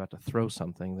that he was about to throw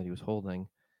something that he was holding,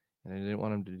 and I didn't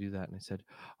want him to do that. And I said,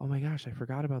 "Oh my gosh, I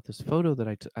forgot about this photo that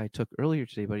I took earlier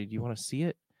today, buddy. Do you want to see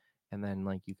it?" And then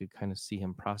you could kind of see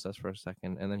him process for a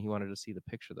second, and then he wanted to see the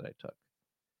picture that I took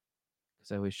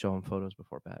because I always show him photos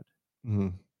before bed. Mm-hmm.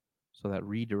 So that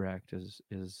redirect is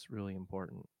really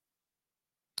important.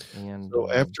 And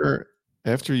so after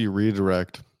you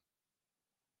redirect,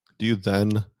 do you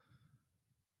then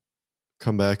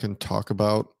come back and talk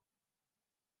about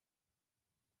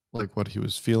like what he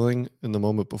was feeling in the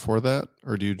moment before that,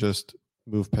 or do you just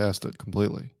move past it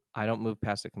completely? I don't move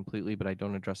past it completely, but I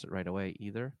don't address it right away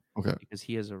either. Okay. Because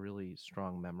he has a really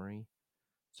strong memory.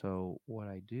 So what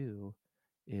I do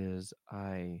is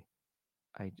I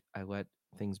let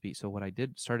things be. So what I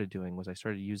started doing was I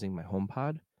started using my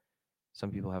HomePod. Some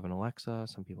people have an Alexa,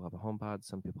 some people have a HomePod,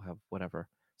 some people have whatever.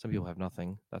 Some people have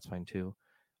nothing. That's fine too.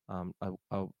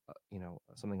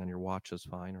 Something on your watch is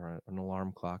fine, or an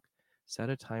alarm clock. Set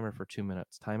a timer for 2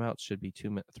 minutes. Timeouts should be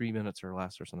 3 minutes or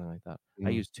less, or something like that.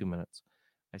 I use 2 minutes.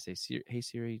 I say, "Hey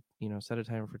Siri, set a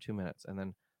timer for 2 minutes," and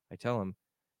then I tell him,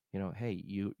 "Hey,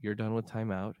 you're done with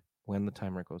timeout when the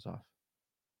timer goes off."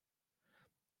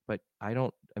 But I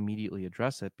don't immediately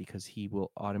address it because he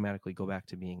will automatically go back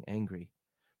to being angry.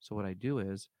 So what I do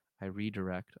is I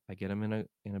redirect. I get him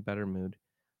in a better mood,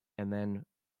 and then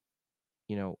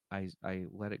I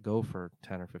let it go for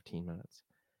 10 or 15 minutes.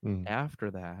 After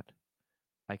that,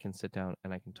 I can sit down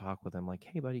and I can talk with him like,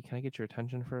 "Hey, buddy, can I get your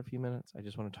attention for a few minutes? I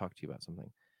just want to talk to you about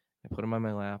something." I put him on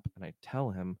my lap and I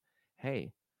tell him,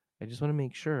 "Hey, I just want to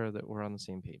make sure that we're on the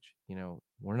same page. We don't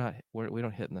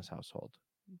hit in this household.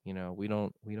 We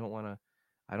don't want to.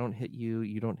 I don't hit you.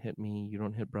 You don't hit me. You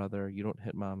don't hit brother. You don't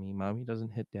hit mommy. Mommy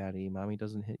doesn't hit daddy. Mommy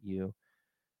doesn't hit you,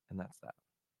 and that's that."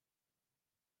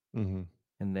 Mm-hmm.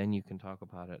 And then you can talk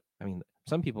about it. I mean,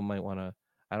 some people might want to.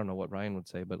 I don't know what Ryan would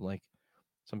say, but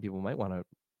some people might want to,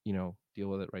 deal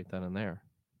with it right then and there.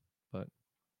 But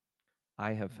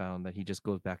I have found that he just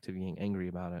goes back to being angry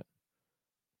about it.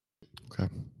 Okay.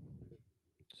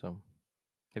 So,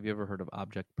 have you ever heard of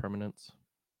object permanence?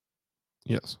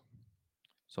 Yes.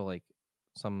 So, like,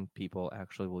 some people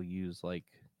actually will use, like,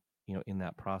 in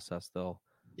that process, they'll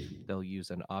use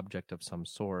an object of some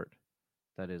sort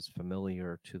that is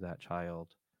familiar to that child,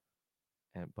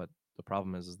 but the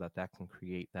problem is that can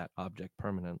create that object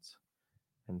permanence,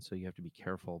 and so you have to be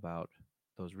careful about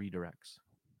those redirects.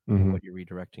 Mhm. What you're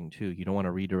redirecting to. You don't want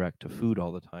to redirect to food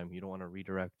all the time. You don't want to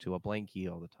redirect to a blankie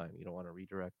all the time. You don't want to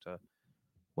redirect to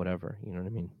whatever. You know what I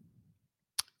mean?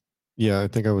 Yeah, I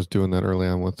think I was doing that early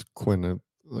on with Quinn.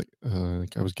 Like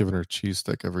I was giving her a cheese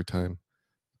stick every time.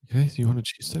 Hey, do you want a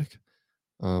cheese stick?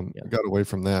 Yeah. I got away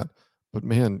from that, but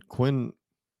man, Quinn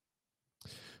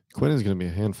is going to be a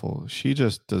handful. She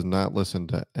just does not listen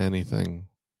to anything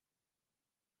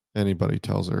anybody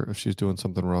tells her. If she's doing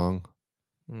something wrong,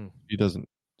 Mm. she doesn't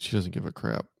give a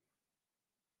crap.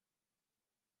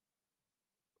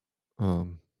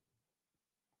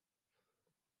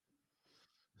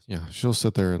 Yeah, she'll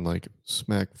sit there and like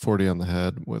smack 40 on the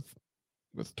head with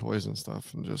toys and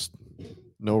stuff, and just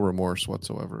no remorse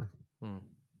whatsoever. Mm.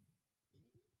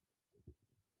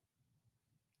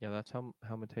 Yeah, that's how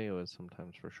Mateo is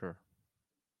sometimes, for sure.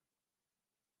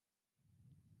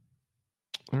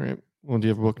 All right. Well, do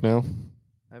you have a book now?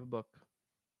 I have a book.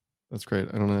 That's great.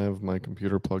 I don't have my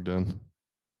computer plugged in.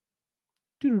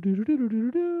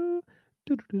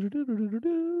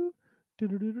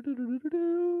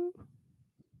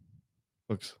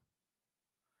 Books.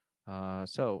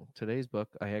 So today's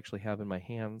book I actually have in my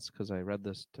hands because I read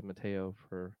this to Mateo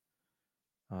for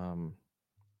to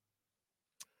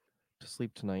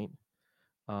sleep tonight.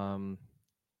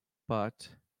 But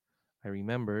I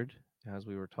remembered as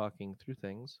we were talking through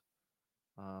things,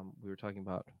 we were talking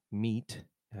about meat,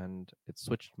 and it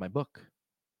switched my book.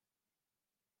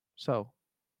 So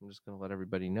I'm just going to let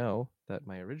everybody know that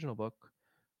my original book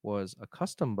was a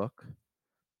custom book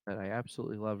that I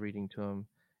absolutely love reading to him.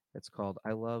 It's called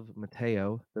I Love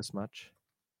Mateo This Much.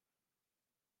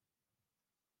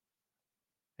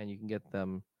 And you can get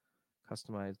them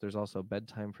customized. There's also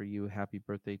Bedtime for You, Happy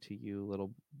Birthday to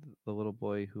You, the little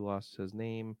boy who lost his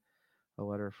name, A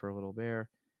Letter for a Little Bear.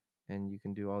 And you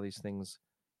can do all these things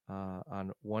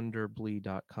on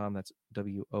wonderbly.com. That's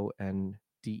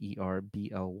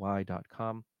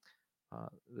WONDERBLY.com.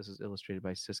 This is illustrated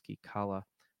by Siski Kala.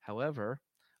 However,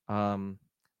 I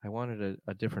wanted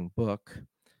a different book.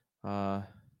 And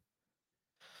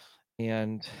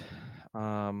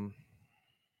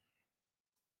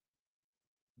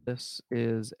this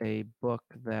is a book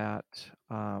that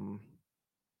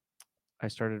I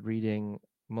started reading.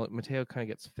 Mateo kind of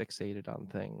gets fixated on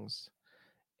things.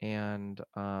 And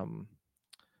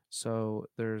so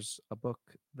there's a book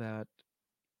that,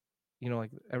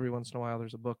 like every once in a while,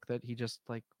 there's a book that he just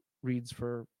like reads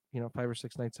for, 5 or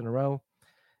 6 nights in a row.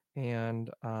 And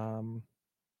I'm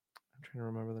trying to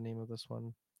remember the name of this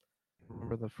one.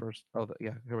 Remember the first. Oh,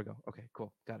 yeah, here we go. Okay,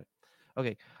 cool. Got it.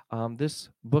 Okay. This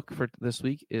book for this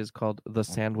week is called The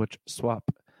Sandwich Swap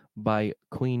by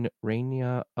Queen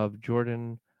Rania of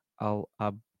Jordan Al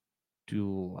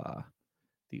Abdullah.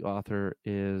 The author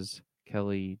is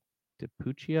Kelly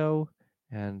DiPuccio,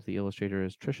 and the illustrator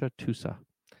is Trisha Tusa.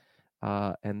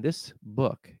 And this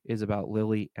book is about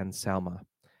Lily and Salma.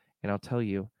 And I'll tell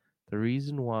you, the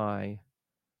reason why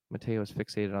Mateo is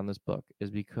fixated on this book is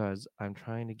because I'm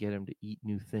trying to get him to eat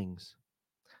new things.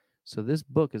 So this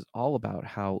book is all about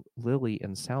how Lily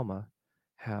and Salma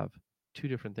have 2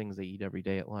 different things they eat every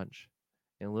day at lunch.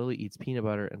 And Lily eats peanut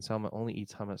butter and Salma only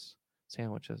eats hummus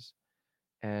sandwiches.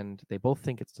 And they both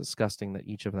think it's disgusting that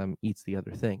each of them eats the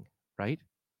other thing, right?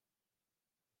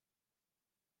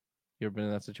 You ever been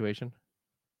in that situation?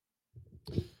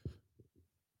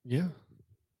 Yeah.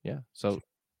 Yeah. So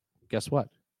guess what?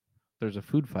 There's a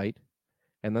food fight,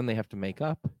 and then they have to make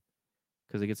up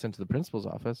because it gets sent to the principal's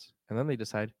office, and then they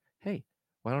decide, hey,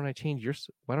 why don't I change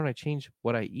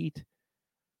what I eat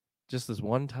just this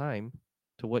one time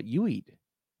to what you eat?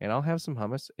 And I'll have some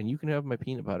hummus, and you can have my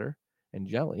peanut butter and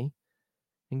jelly.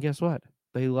 And guess what?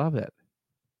 They love it.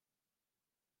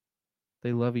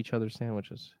 They love each other's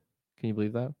sandwiches. Can you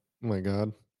believe that? Oh my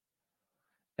God.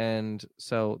 And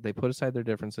so they put aside their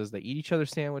differences. They eat each other's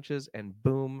sandwiches, and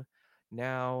boom,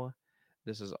 now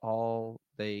this is all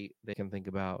they can think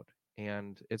about.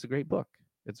 And it's a great book.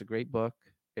 It's a great book.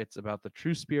 It's about the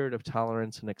true spirit of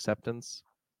tolerance and acceptance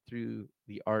through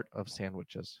the art of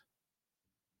sandwiches.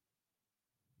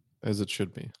 As it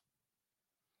should be.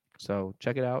 So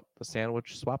check it out, The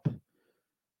Sandwich Swap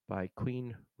by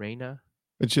Queen Rania.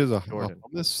 And she has a Jordan.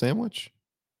 hummus sandwich?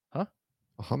 Huh?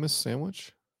 A hummus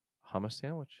sandwich? Hummus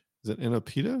sandwich. Is it in a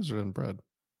pita or is it in bread?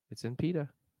 It's in pita.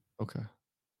 Okay.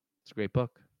 It's a great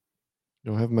book.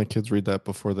 You'll have my kids read that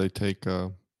before they take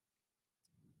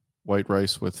white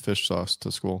rice with fish sauce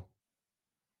to school.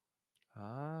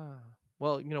 Ah.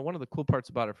 Well, one of the cool parts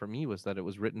about it for me was that it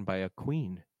was written by a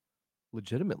queen,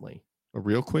 legitimately. A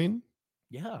real queen?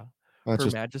 Yeah. Not Her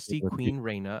just Majesty a Queen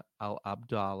Reina Al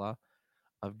Abdallah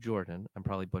of Jordan, I'm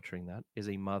probably butchering that, is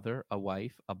a mother, a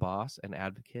wife, a boss, an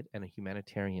advocate, and a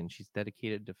humanitarian. She's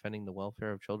dedicated to defending the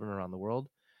welfare of children around the world.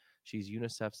 She's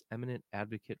UNICEF's eminent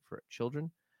advocate for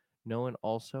children, known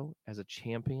also as a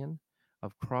champion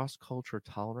of cross-cultural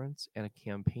tolerance and a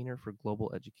campaigner for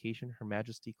global education. Her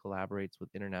Majesty collaborates with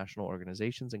international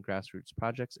organizations and grassroots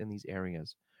projects in these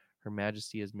areas. Her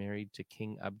Majesty is married to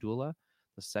King Abdullah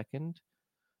II.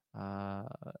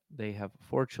 They have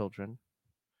 4 children: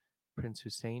 Prince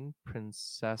Hussein,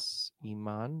 Princess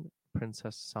Iman,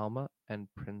 Princess Salma, and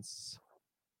Prince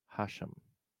Hashem.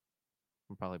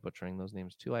 I'm probably butchering those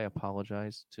names too. I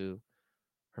apologize to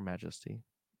Her Majesty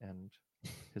and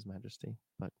His Majesty,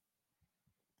 but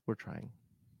we're trying.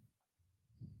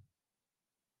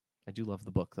 I do love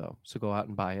the book though, so go out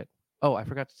and buy it. Oh, I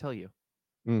forgot to tell you.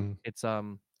 Mm. It's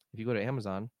if you go to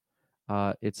Amazon,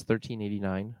 it's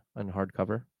 $13.89 on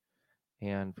hardcover,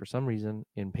 and for some reason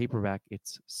in paperback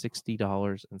it's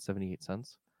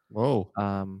 $60.78. Whoa.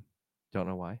 Don't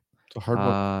know why. It's a hard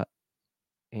one.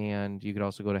 And you could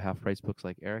also go to Half Price Books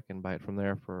like Eric and buy it from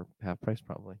there for half price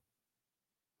probably.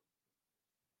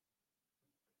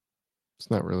 It's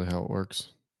not really how it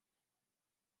works.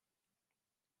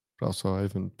 But also, I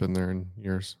haven't been there in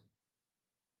years.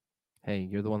 Hey,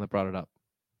 you're the one that brought it up.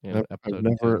 I've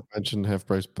never mentioned Half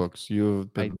Price Books. You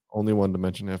have been the only one to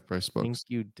mention Half Price Books. I think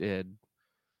you did.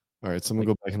 All right, so I'm going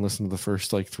to go back and listen to the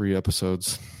first 3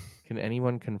 episodes. Can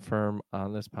anyone confirm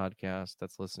on this podcast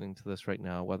that's listening to this right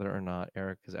now whether or not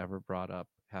Eric has ever brought up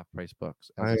Half Price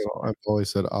Books? I've always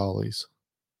said Ollie's.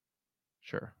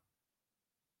 Sure.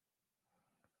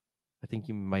 I think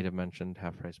you might have mentioned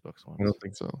Half Price Books once. I don't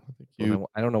think so. I think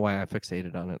I don't know why I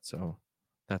fixated on it, so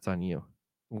that's on you.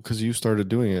 Well, because you started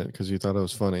doing it because you thought it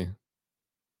was funny.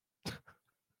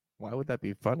 Why would that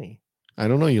be funny? I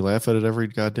don't know. You laugh at it every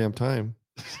goddamn time.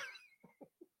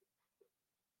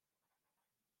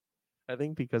 I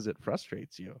think because it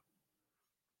frustrates you,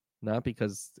 not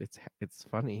because it's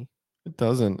funny. It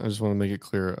doesn't. I just want to make it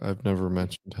clear. I've never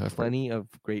mentioned Half Price. Plenty of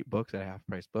great books at Half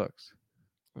Price Books.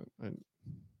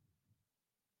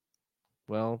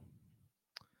 Well,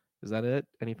 is that it?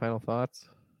 Any final thoughts?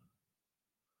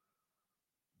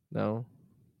 No?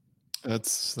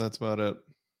 That's about it.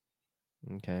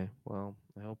 Okay. Well,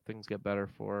 I hope things get better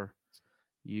for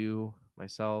you,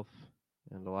 myself,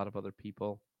 and a lot of other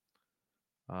people.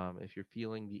 If you're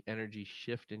feeling the energy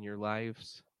shift in your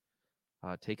lives,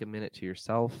 take a minute to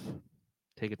yourself.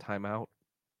 Take a time out.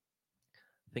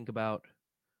 Think about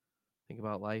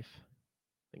life.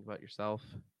 Think about yourself.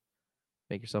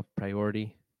 Make yourself a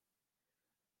priority.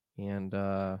 And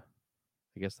I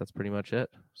guess that's pretty much it.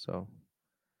 So,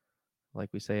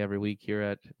 like we say every week here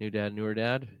at New Dad, Newer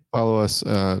Dad. Follow us,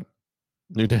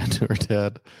 New Dad, Newer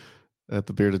Dad, at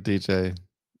the Bearded DJ,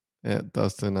 at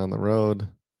Dustin on the Road,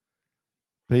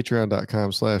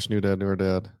 patreon.com/New Dad, Newer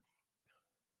Dad.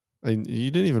 You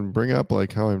didn't even bring up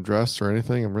how I'm dressed or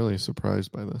anything. I'm really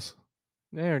surprised by this.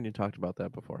 Aaron, you talked about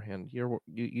that beforehand.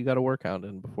 You got a workout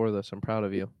in before this. I'm proud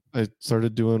of you. I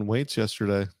started doing weights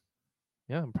yesterday.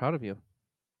 Yeah, I'm proud of you.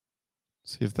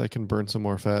 See if that can burn some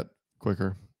more fat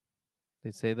quicker.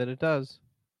 They say that it does.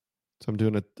 So I'm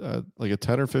doing a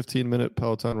 10 or 15 minute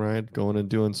Peloton ride, going and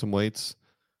doing some weights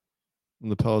in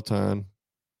the Peloton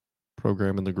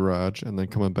program in the garage, and then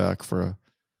coming back for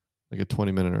a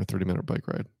 20 minute or 30 minute bike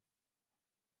ride.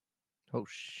 Oh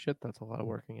shit, that's a lot of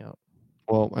working out.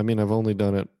 Well, I mean, I've only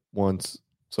done it once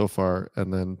so far,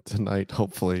 and then tonight,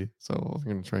 hopefully. So I'm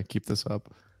going to try and keep this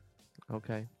up.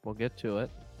 Okay, we'll get to it.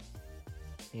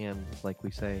 And like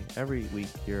we say every week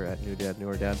here at New Dad,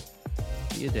 Newer Dad,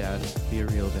 be a dad, be a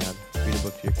real dad, read a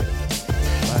book to your kids.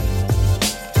 Bye.